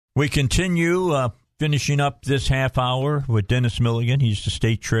We continue finishing up this half hour with Dennis Milligan. He's the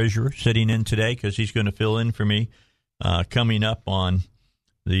state treasurer sitting in today because he's going to fill in for me coming up on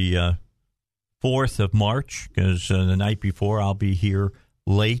the 4th of March because the night before I'll be here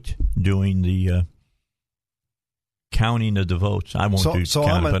late doing the counting of the votes. I won't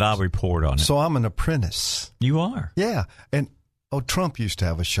count it, but I'll report on it. So I'm an apprentice. You are. Yeah. And Trump used to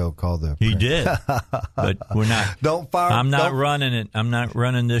have a show called The Apprentice. He did, but we're not. I'm not running it. I'm not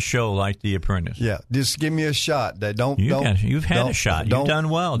running this show like The Apprentice. Yeah, just give me a shot. You've had a shot. You've done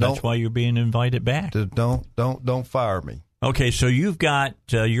well. That's why you're being invited back. Don't fire me. Okay, so you've got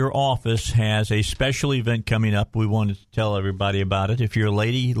your office has a special event coming up. We wanted to tell everybody about it. If you're a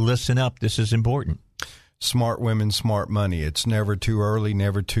lady, listen up. This is important. Smart Women, Smart Money. It's never too early,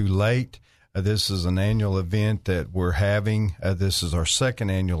 never too late. This is an annual event that we're having. This is our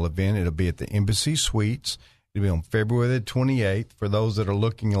second annual event. It'll be at the Embassy Suites. It'll be on February the 28th. For those that are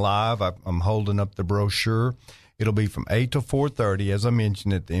looking live, I'm holding up the brochure. It'll be from 8 to 4:30, as I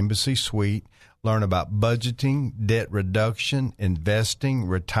mentioned, at the Embassy Suite. Learn about budgeting, debt reduction, investing,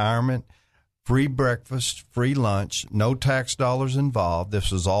 retirement, free breakfast, free lunch, no tax dollars involved.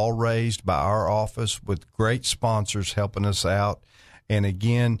 This is all raised by our office with great sponsors helping us out. And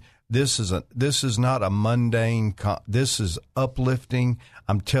again, this is not a mundane. This is uplifting.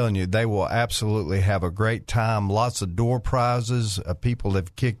 I'm telling you, they will absolutely have a great time. Lots of door prizes. People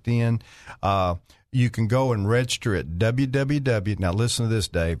have kicked in. You can go and register at www. Now listen to this,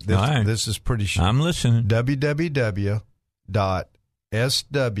 Dave. This is pretty sure. I'm listening.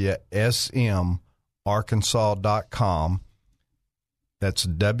 www.swsmarkansas.com. That's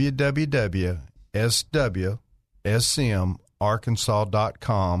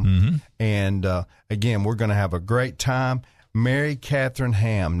www.swsmarkansas.com. Mm-hmm. And again, we're going to have a great time. Mary Catherine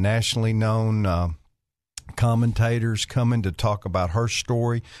Ham, nationally known commentators, coming to talk about her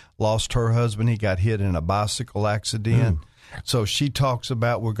story. Lost her husband. He got hit in a bicycle accident. Ooh. So she talks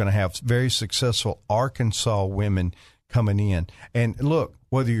about we're going to have very successful Arkansas women coming in. And look,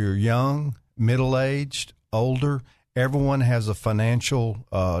 whether you're young, middle-aged, older, everyone has a financial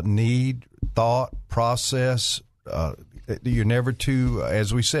need, thought, process. You're never too,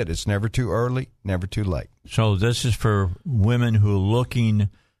 as we said, it's never too early, never too late. So this is for women who are looking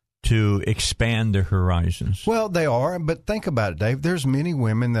to expand their horizons. Well, they are, but think about it, Dave. There's many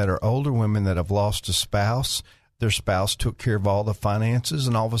women that are older women that have lost a spouse. Their spouse took care of all the finances,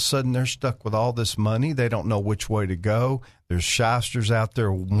 and all of a sudden they're stuck with all this money. They don't know which way to go. There's shysters out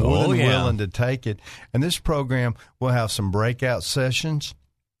there more than willing to take it. And this program will have some breakout sessions.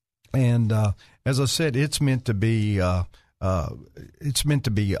 And as I said, it's meant to be a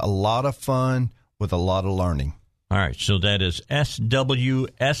lot of fun with a lot of learning. All right, so that is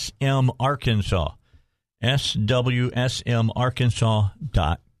SWSM Arkansas,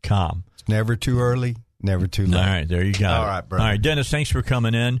 SWSMArkansas.com. It's never too early, never too late. All right, there you go. All right, brother. All right, Dennis, thanks for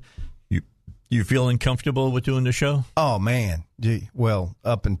coming in. You feeling comfortable with doing the show? Oh, man. Well,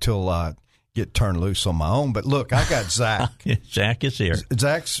 up until I get turned loose on my own. But look, I got Zach. Zach is here.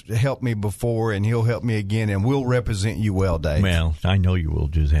 Zach's helped me before, and he'll help me again, and we'll represent you well, Dave. Well, I know you will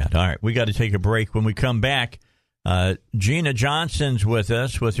do that. All right, we got to take a break. When we come back, Gina Johnson's with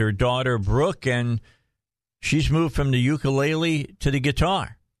us with her daughter, Brooke, and she's moved from the ukulele to the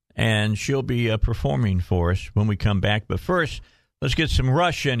guitar, and she'll be performing for us when we come back. But first, let's get some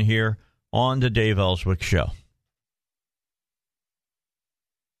Rush in here on the Dave Ellswick Show.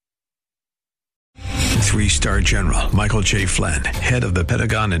 3-star General Michael J. Flynn, head of the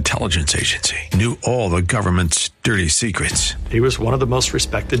Pentagon Intelligence Agency, knew all the government's dirty secrets. He was one of the most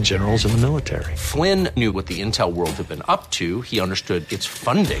respected generals in the military. Flynn knew what the intel world had been up to. He understood its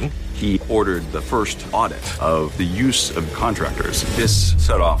funding. He ordered the first audit of the use of contractors. This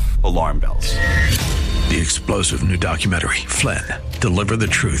set off alarm bells. The explosive new documentary, Flynn, Deliver the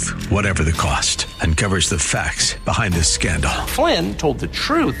Truth, Whatever the Cost, uncovers the facts behind this scandal. Flynn told the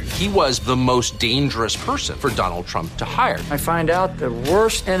truth. He was the most dangerous person for Donald Trump to hire. I find out the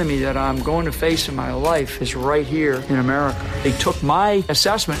worst enemy that I'm going to face in my life is right here in America. They took my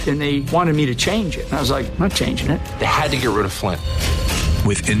assessment and they wanted me to change it. And I was like, I'm not changing it. They had to get rid of Flynn.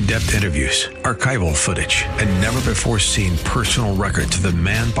 With in-depth interviews, archival footage, and never-before-seen personal records of the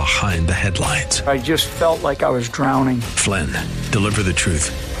man behind the headlines. I just felt like I was drowning. Flynn, Deliver the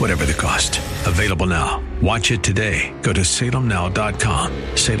Truth, Whatever the Cost. Available now. Watch it today. Go to salemnow.com.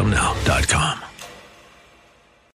 salemnow.com.